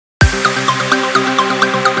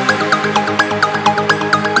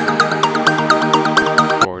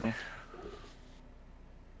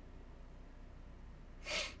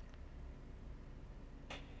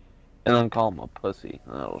And then call him a pussy,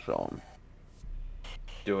 and that'll show him.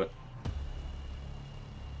 Do it.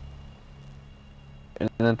 And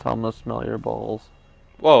then tell him to smell your balls.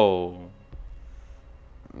 Whoa.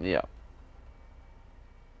 Yeah.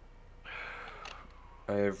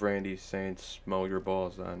 I have Randy saying smell your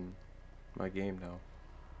balls on my game now.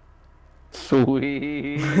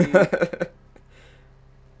 Sweet.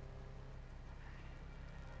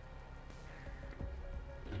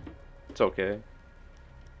 It's okay.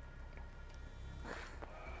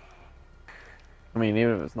 I mean,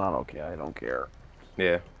 even if it's not okay, I don't care.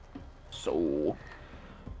 Yeah. So.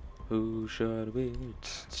 Who should we?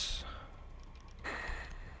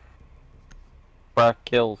 Crack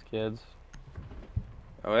kills, kids.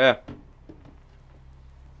 Oh yeah.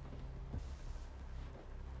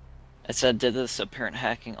 I said, did this apparent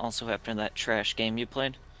hacking also happen in that trash game you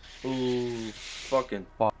played? Ooh, fucking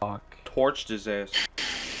Fuck. torched his ass.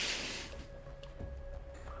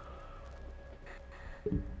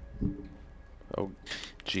 Oh,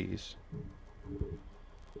 jeez.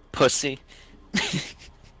 Pussy.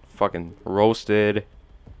 Fucking roasted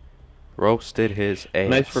his ass.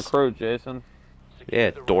 Nice recruit, Jason.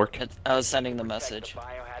 Yeah, dork. I was sending the message.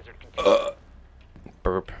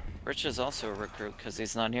 Burp. Rich is also a recruit because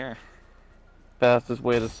he's not here. Fastest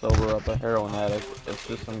way to sober up a heroin addict. It's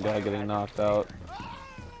just some guy getting knocked out.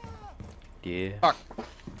 Yeah. Fuck.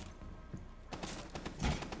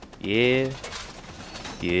 Yeah.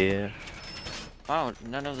 Yeah. Wow,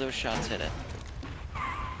 none of those shots hit it.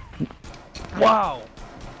 Wow!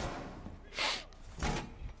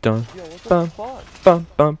 Dun. Yo, what the Bum. fuck? Bum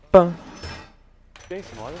bum bum.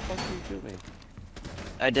 Jason, why the fuck did you shoot me?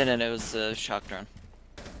 I didn't, it was a shock drone.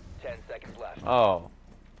 10 seconds left. Oh.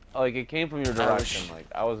 Like, it came from your I was direction. Like,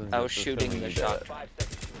 I wasn't I was just shooting assuming the you did shot it. 5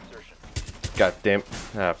 seconds to insertion. God damn.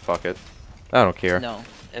 Ah, fuck it. I don't care. No,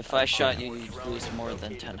 if I shot you, you'd lose more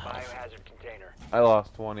than 10 The health. biohazard container. I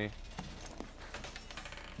lost 20.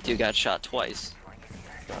 You got shot twice.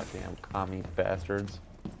 Goddamn commie bastards.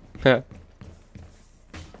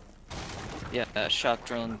 Yeah, shock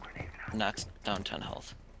drone knocks down 10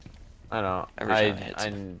 health. I know. Every time it hits I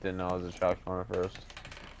him. didn't know it was a shock drone at first.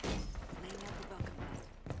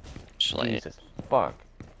 Just like, Jesus fuck.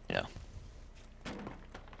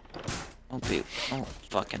 don't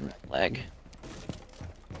fucking lag.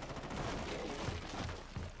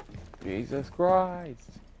 Jesus Christ.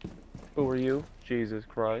 Who are you? Jesus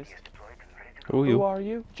Christ. Who Who you? are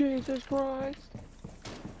you? Jesus Christ.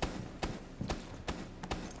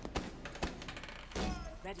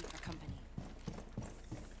 Ready for company.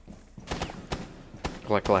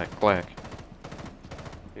 Clack clack clack.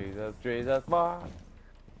 Jesus, Jesus, boy.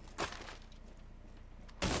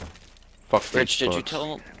 Fuck Rich, did you Facebooks.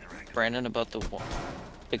 tell Brandon about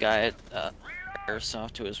the guy at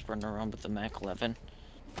Airsoft who was running around with the Mac 11?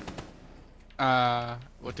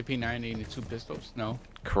 With the P90 and the 2 pistols? No.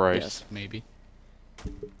 Christ. Yes. Maybe.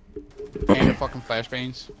 And the fucking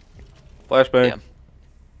flashbangs. Flashbang. Yeah.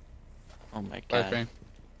 Oh my god. Flashbang.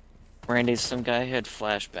 Randy, some guy had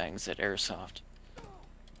flashbangs at Airsoft.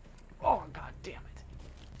 Oh, god damn it.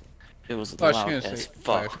 It was I was loud gonna as say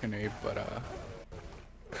fuck. flash grenade, but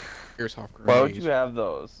airsoft grenades. Why would you have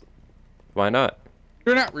those? Why not?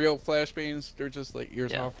 They're not real flashbangs. They're just like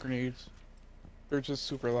airsoft Yeah. grenades. They're just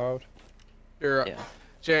super loud. They're Yeah.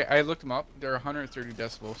 Jay, I looked them up. They're 130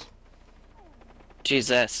 decibels.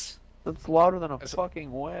 Jesus. That's louder than a That's-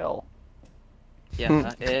 fucking whale. Yeah,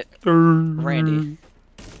 Randy.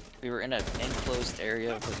 We were in an enclosed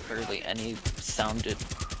area with barely any sound to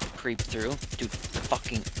creep through. Dude,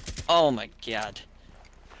 fucking. Oh my god.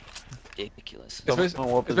 Ridiculous. It's, bas-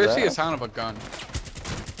 Someone whoop it's his basically a ass. sound of a gun.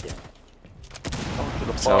 Someone should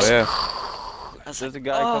have Oh fought. yeah. I was There's a like,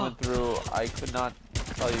 guy oh. coming through. I could not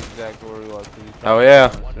tell you exactly where he was. 'cause he Oh shot yeah.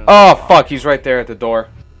 me. I shouldn't Oh have fuck, he's right there at the door.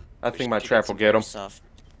 I We think my should trap get will some get him. airsoft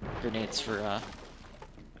grenades for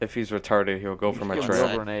If he's retarded, he'll go for my Give him trap.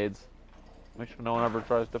 real grenades. Make sure no one ever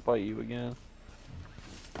tries to fight you again.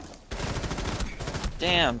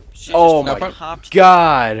 Damn. She Oh just my hopped.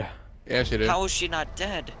 God. Yeah, she did. How is she not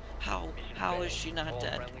dead? How is she not All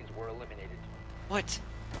dead? friendlies were eliminated. What?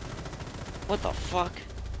 What the fuck?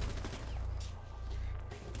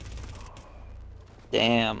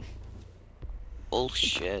 Damn.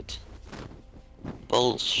 Bullshit.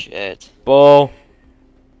 Bullshit. Bull.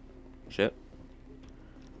 Shit.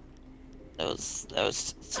 That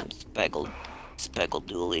was some speckled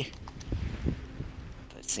dooley.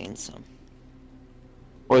 I've seen some.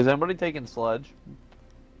 Boy, is anybody taking sledge?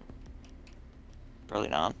 Probably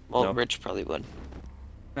not. Well, No. Rich probably would.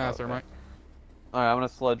 Nah, thermite. Alright, I'm gonna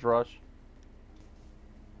sledge rush.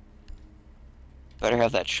 Better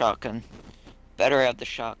have that shotgun. Better have the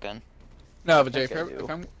shotgun. No, but Jay, think I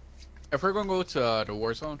do. if we're gonna go to the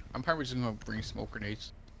war zone, I'm probably just gonna bring smoke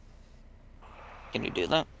grenades. Can you do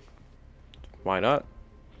that? Why not?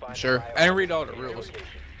 Find the Sure. I didn't read all the biohazard rules. location.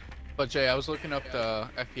 But Jay, I was looking up the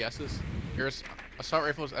FPSs. Here's assault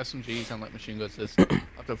rifles, SMGs, and light machine guns is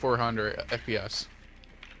up to 400 FPS,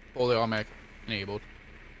 fully automatic enabled.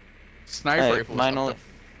 Sniper Alright, rifles mine up only. to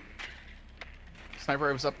sniper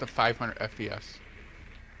rifles up to 500 FPS.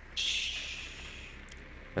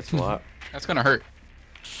 That's a lot. That's gonna hurt.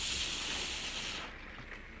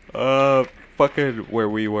 Fucking where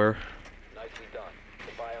we were. Nicely done.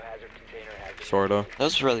 The biohazard container has been Sorta. That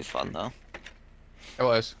was really fun though. It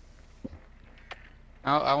was.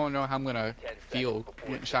 I don't know how I'm gonna 10 feel seconds before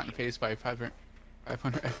getting shot in the face by 500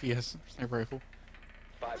 FPS sniper rifle.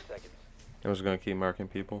 5 seconds. I was gonna keep marking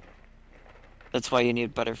people. That's why you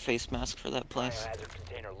need better face mask for that place. Biohazard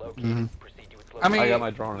container located. Mhm. Proceed to its I mean- I got my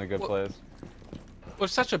drone in a good Well- place. Well,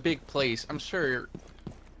 it's such a big place. I'm sure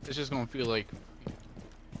it's just gonna feel like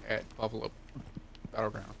at Buffalo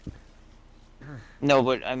Battleground. No,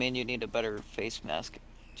 but I mean you need a better face mask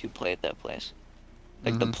to play at that place.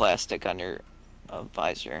 Like the Mhm. plastic on your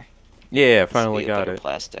visor. Yeah, I Needs to finally be a got better it.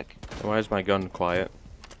 Plastic. Why is my gun quiet?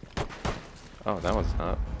 Oh, that one's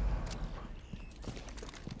not.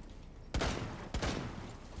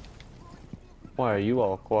 Why are you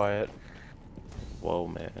all quiet? Whoa,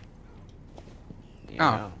 man.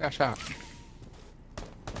 Yeah. Oh, got shot.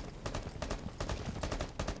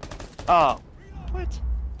 Oh, what?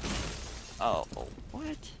 Oh,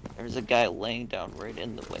 what? There's a guy laying down right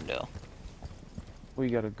in the window. We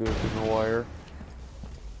got a goose in the wire.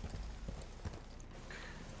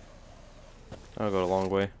 I'll go the long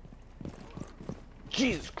way.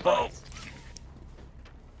 Jesus Christ!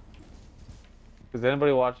 Is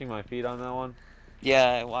anybody watching my feed on that one? Yeah,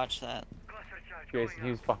 I watched that. Jason,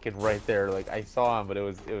 he was fucking right there. Like I saw him, but it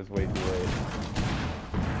was way too late.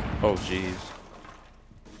 Oh, jeez.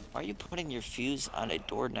 Why are you putting your fuse on a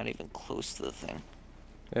door not even close to the thing?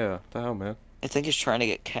 Yeah, what the hell, man? I think he's trying to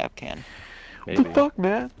get Capcan. Maybe. What the fuck,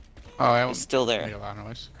 man? Oh, that He's was still made there. a lot of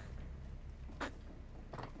noise.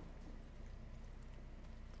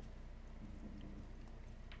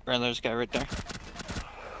 Brand, there's a guy right there.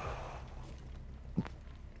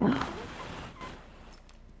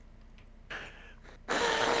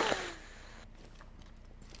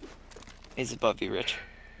 He's above you, Rich.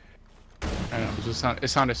 I know. It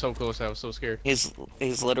sounded so close. I was so scared. He's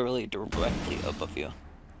literally directly above you.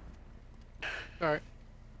 All right.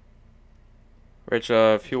 Rich,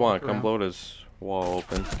 if you want, come Around. blow this wall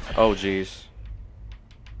open. Oh, jeez.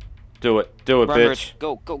 Do it, Run, bitch. Rich.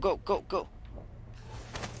 Go, go, go, go, go.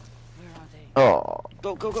 Where are they? Oh,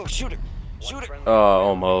 Go, go, go. Shoot her. Shoot her. friendly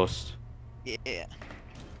Almost. Yeah.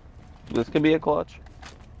 this could be a clutch.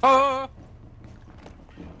 Oh!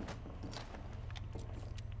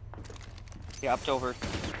 He hopped over.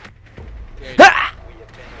 Yeah, we have been eliminated.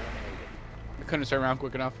 I couldn't turn around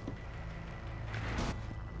quick enough.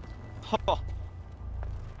 Oh.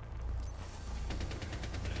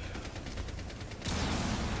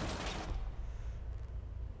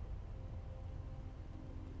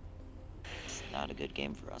 It's not a good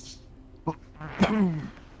game for us.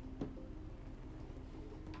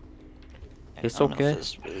 It's I don't know okay. if this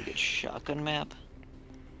is a really good shotgun map.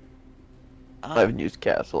 I haven't used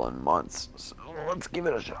Castle in months, so let's give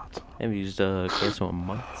it a shot. I haven't used Castle in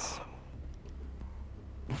months.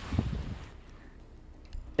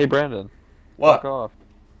 Hey, Brandon. What? Fuck off.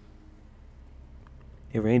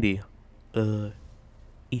 Hey, Randy.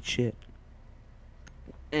 Eat shit.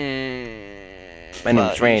 My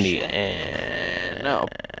name's Randy. Shit. No.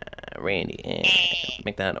 Randy.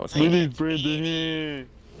 McDonald's. Brandon.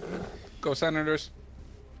 Go, Senators.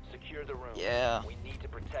 Secure the room. Yeah. We need to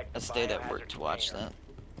protect I the stayed at biohazard work to watch container.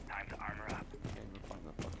 that. Time to armor up. Can't even find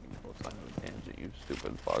the fucking cosine of the tangent, you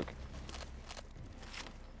stupid fuck.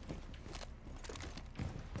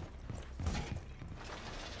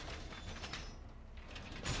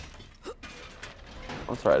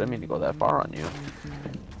 I'm sorry, I didn't mean to go that far on you.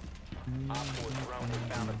 Op 4 drone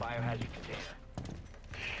has found a biohazard container.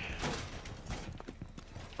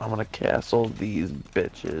 I'm gonna castle these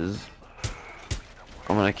bitches.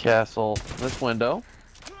 I'm gonna castle this window.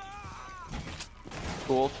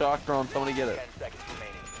 Cool shock drone, somebody get it. 10 seconds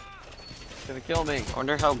remaining. It's gonna kill me. I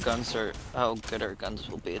wonder how good our guns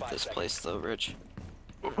will be at this place though, Rich.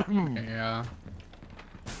 Yeah.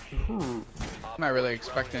 I'm not really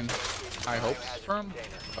expecting high hopes from him,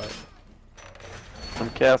 but I'm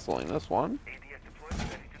castling this one.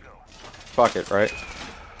 Fuck it, right?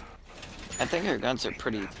 I think our guns are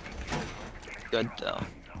pretty good though.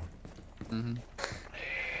 mm-hmm.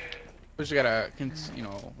 But you gotta, you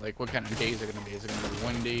know, like what kind of days are gonna be? Is it gonna be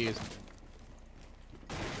windy? Is it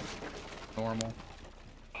normal?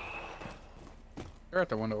 They're at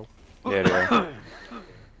the window. Yeah, they are.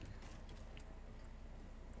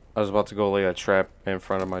 I was about to go lay a trap in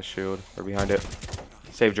front of my shield or behind it.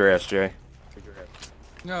 Saved your ass, Jay.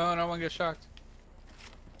 No, no one gets shocked.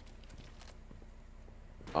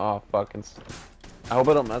 Oh, fucking. I hope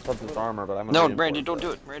I don't mess up this armor, but I'm gonna. No, reinforce Randy, don't it.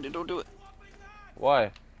 do it. Randy, don't do it.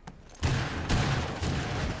 Why?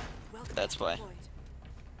 That's why.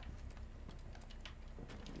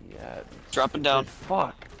 Yeah. Dropping down.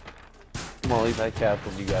 Fuck. Well, at least I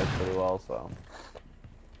castled you guys pretty well, so.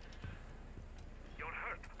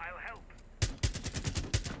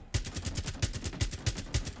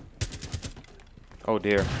 Oh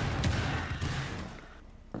dear.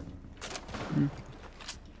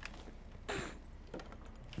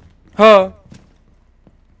 Huh.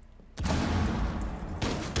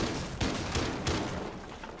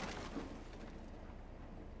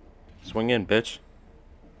 Swing in, bitch.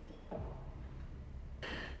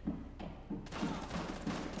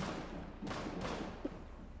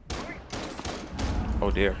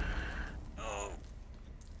 Oh dear.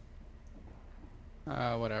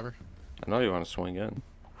 Whatever. I know you want to swing in.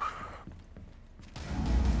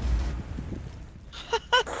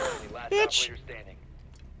 Bitch.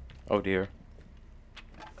 Oh dear.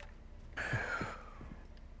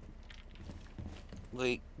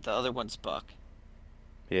 Wait, the other one's Buck.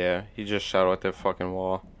 Yeah, he just shot at that fucking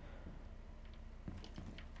wall.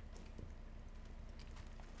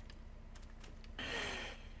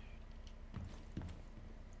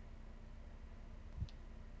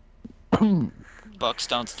 Buck's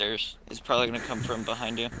downstairs. He's probably gonna come from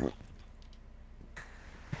behind you.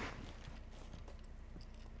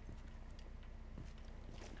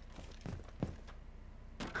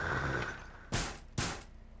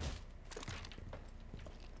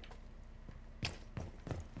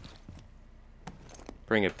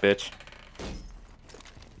 Bring it, bitch.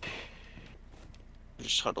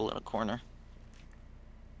 Just huddle in a corner.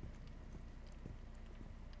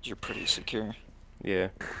 You're pretty secure. Yeah.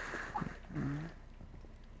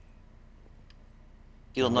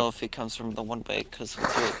 You'll know if he comes from the one way because he'll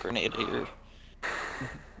throw a grenade at your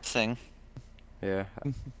thing. Yeah.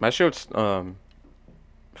 My shield's,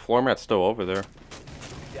 floor mat's still over there.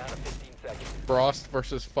 Down to 15 seconds. Frost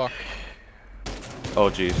versus fuck. Oh,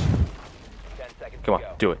 jeez. 10 seconds Come on, to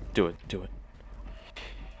go. do it, do it, do it.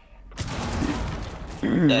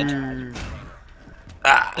 Dead. Dead.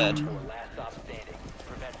 Last stop standing.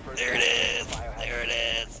 Prevent further There it is. biohazard. There it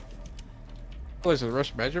is. What is it, the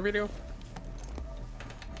Rush Badger video?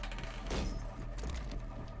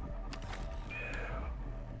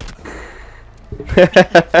 Op 4 failed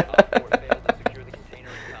to secure the container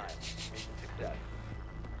in time. Mission success.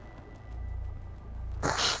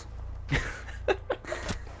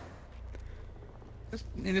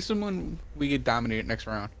 And this is when we get dominated next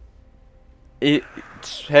round.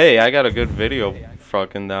 Hey, I got a good video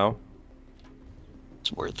fucking now.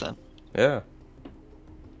 It's worth it. Yeah.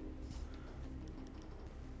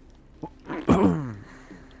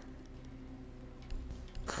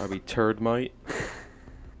 I'll be turd mite.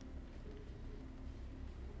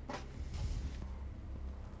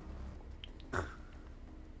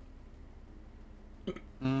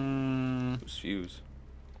 Who's Fuse?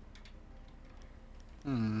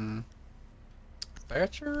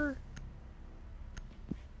 Thatcher?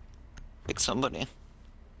 Pick somebody.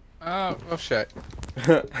 Oh shit.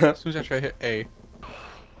 As soon as I try to hit A.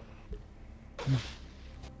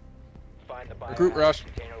 Find the Recruit biohazard rush.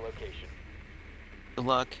 container location. Good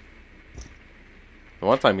luck. The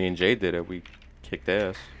one time me and Jay did it, we kicked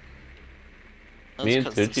ass. That's Me and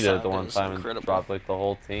 'cause the Tucci did it the saga one is time and incredible. dropped like the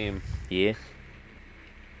whole team. Yeah.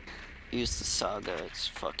 Use the saga. It's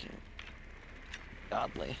fucking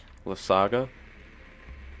godly. La Saga?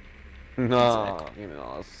 No, Exactly. you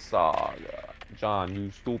know, saga. John,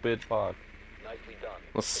 you stupid fuck. Nicely done.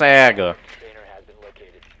 La Saga. Container has been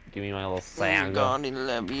located. Give me my little saga. Goni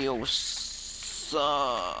Leviosa.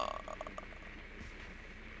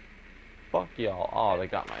 Fuck y'all. Oh, they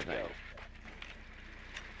got my thing.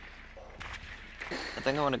 I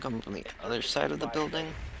think I want to come from the other side of the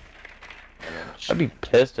building. And then I'd be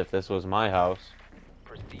pissed if this was my house.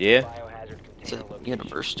 Proceed to Yeah. biohazard it's container a location.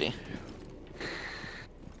 university.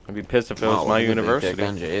 I'd be pissed if it was Well, my look at the big university. dick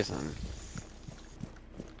on Jason.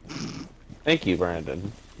 Thank you,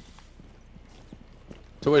 Brandon.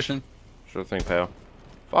 Tuition. Sure thing, pal.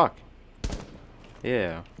 Fuck.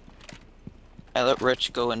 Yeah. I let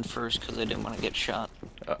Rich go in first because I didn't want to get shot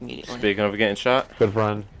immediately. Speaking of getting shot, Good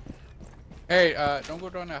friend. Hey, don't go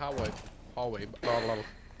down that hallway. Blah, blah, blah.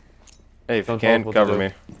 Hey, if you Don't tell can, us what to cover do. me.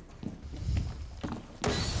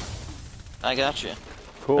 I got you.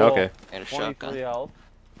 Cool. Okay. Got a 23 shotgun. health.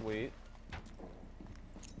 Sweet.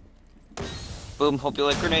 Boom. Hope you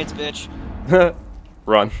like grenades, bitch.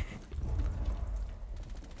 Run.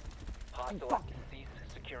 Hostile active. Cease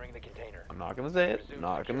securing the container. I'm not gonna say it. Resume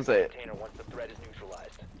Not gonna securing say the it. container once the threat is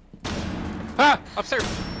neutralized. Ah! Upstairs!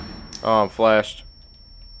 Oh, I'm flashed.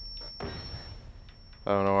 I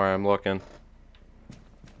don't know where I'm looking.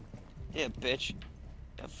 Yeah, bitch.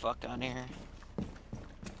 The fuck on here.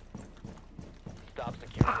 Stop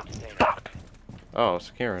securing the container. Oh,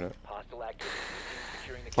 securing it. Hostile activity. Resume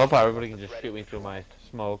securing the Love how container everybody can once the just threat shoot is me through my neutralized.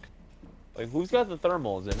 smoke. Like, who's got the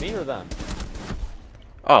thermal? Is it me or them?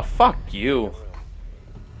 Oh, fuck you.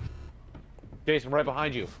 Jason, right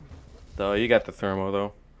behind you. Though you got the thermo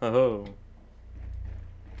though. Oh.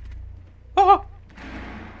 Ah!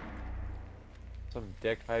 Some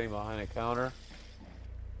dick hiding behind a counter.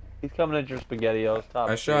 He's coming at your SpaghettiOs. Top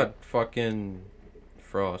I speed. shot fucking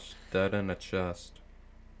Frost dead in the chest.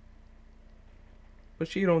 But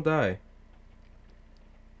she don't die.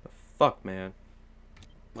 The fuck, man.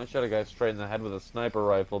 I shot a guy straight in the head with a sniper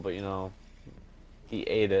rifle, but you know, he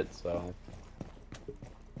ate it, so.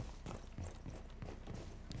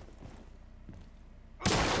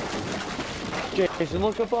 Jason,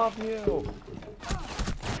 look above you!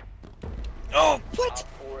 Oh, what? Op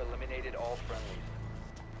 4 eliminated all friendlies.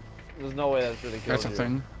 There's no way that's really killed That's a you.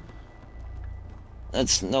 thing.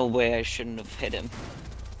 That's no way I shouldn't have hit him.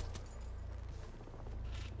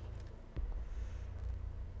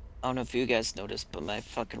 I don't know if you guys noticed, but my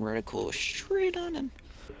fucking reticle was straight on him.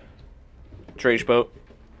 Trace boat.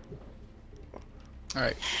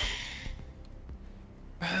 Alright.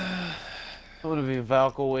 I'm gonna be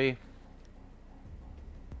Valkyrie.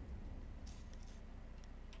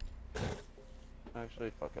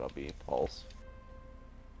 Actually, fuck it, I'll be Pulse.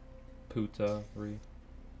 Puta. Re.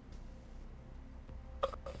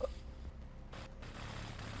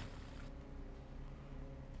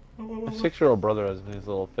 My 6-year-old brother has these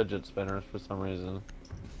little fidget spinners for some reason.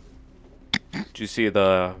 Did you see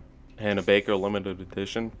the Hannah Baker limited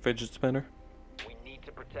edition fidget spinner? We need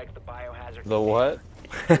to protect the biohazard. The what?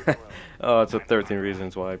 Oh, it's a 13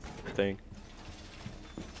 Reasons Why thing.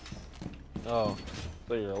 Oh,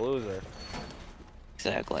 so you're a loser.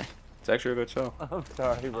 Exactly. It's actually a good show. I'm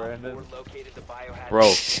sorry, Op 4 Brandon. located the biohazard Bro,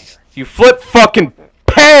 container. you flip fucking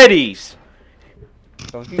patties!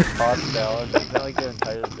 Don't you toss salad? Isn't that like your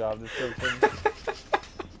entire job description?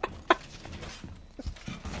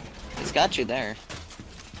 He's got you there.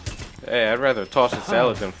 Hey, I'd rather toss a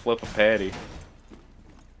salad than flip a patty.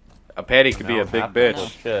 A patty could be Now a big I'm happy. Oh,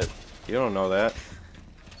 bitch. shit. You don't know that.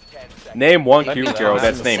 10 seconds. Name one That'd be cute the girl best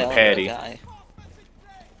that's Some named salad Patty. guy.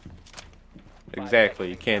 Exactly,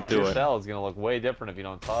 you can't do Your it. salad's gonna look way different if you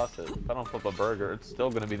don't toss it. If I don't flip a burger, it's still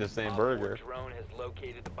gonna be the same Op 4 burger. drone has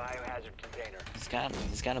located the biohazard container.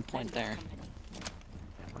 He's got a point there.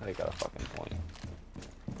 I got a fucking point.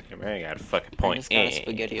 Yeah, man, I got a fucking He's point. got a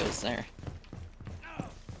SpaghettiOs there.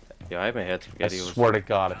 Yeah, I haven't had I spaghetti. swear to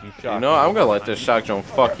God, if you shot You know, me I'm gonna one let this shock zone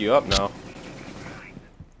fuck you up now.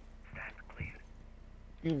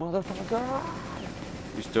 You motherfucker!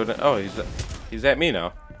 You stood in. Oh, he's at me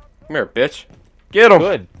now. Come here, bitch. Get him.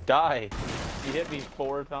 Good, die. He hit me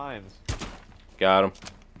 4 times. Got him.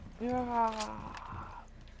 Yeah.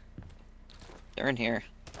 They're in here.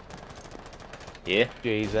 Yeah. Welcome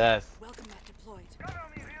Jesus. mat deployed.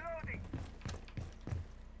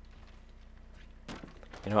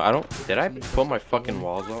 You know, I don't. Did I put my fucking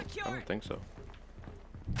walls up? I don't think so.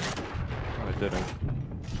 No, I didn't.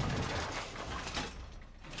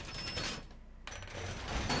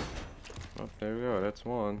 Oh, there we go. That's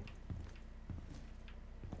one.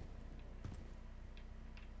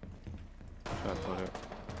 Shot put it.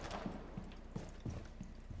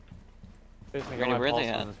 Jason, I got Randy, my where are pulse they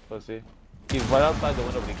on at? this pussy. He's right outside the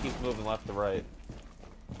window, but he keeps moving left to right.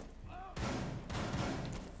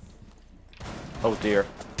 Oh dear.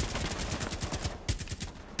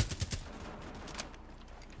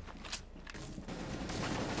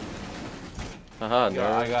 Haha, Yeah,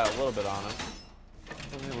 no. I got a little bit on him.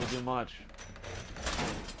 Wasn't able to do much.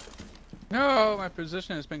 No, my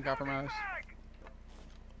position has been compromised.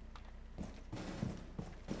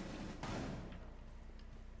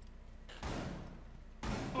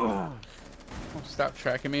 Oh, stop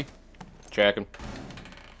tracking me. Track him.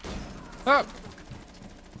 Up.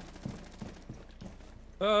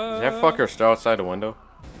 Is that fucker still outside the window?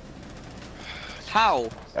 How?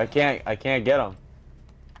 I can't get him.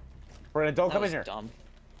 Brandon, don't That come in was here. dumb.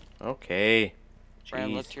 Okay.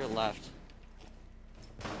 Brandon, look Jeez. to your left.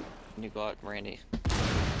 And you got Randy.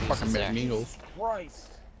 Fucking Jason's there. McNeedles.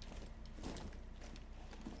 Christ.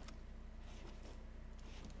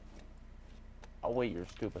 I'll wait your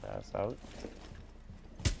stupid ass out.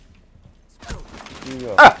 Here you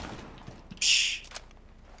go. Ah! Shh.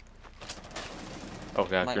 Oh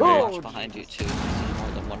god, Might grenade. watch behind you too. There's more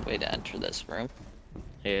than one way to enter this room.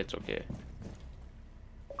 Yeah, it's okay.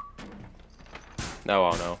 No,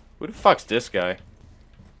 oh no. Who the fuck's this guy?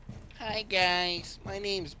 Hi guys, my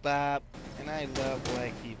name's Bob, and I love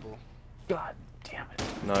black people. God damn it.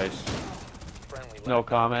 Nice. Friendly No last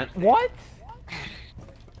comment. operator What?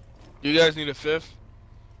 You guys need a fifth?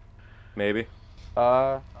 Maybe.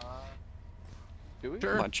 Do we?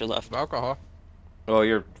 Sure. Bunch you left. Alcohol. Well,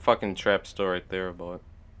 your fucking trap's still right there, but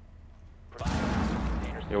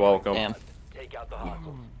standing. you're welcome. Damn. Take out the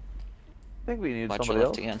hostiles. I think we need Bunch you somebody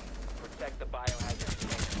left else. again. Protect the biohazard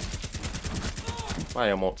container. My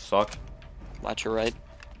aim won't suck. Watch your right.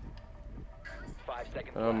 5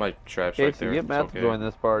 seconds Oh, left. my trap's right Casey, there. get It's Matt okay. to join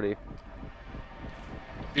this party.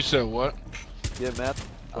 You said what? Get Matt to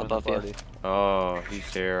I'll join the buff you. party. Oh,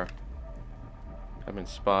 he's here. I've been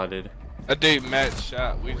spotted. I think Matt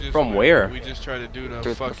shot. We just From where? We just tried to do the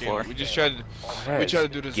Through the fucking. floor. We just tried to. That We is tried to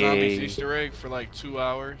do the gay. zombies Easter egg for like 2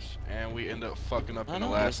 hours, and we end up fucking up I in the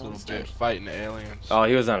know, last he was on little the bit, stairs. fighting the aliens. Oh,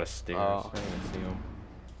 he was on the stairs. Oh. I didn't see him.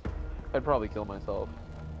 I'd probably kill myself.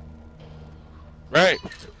 Right.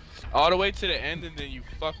 All the way to the end, and then you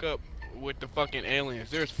fuck up with the fucking aliens.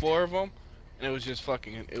 There's 4 of them, and it was just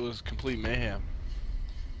fucking. It was complete mayhem.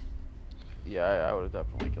 Yeah, I would have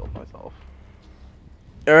definitely killed myself.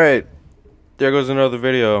 Alright. There goes another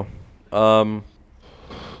video.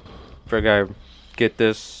 Figured I get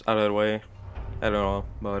this out of the way. I don't know.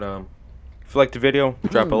 But if you liked the video,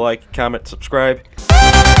 drop a like, comment, subscribe.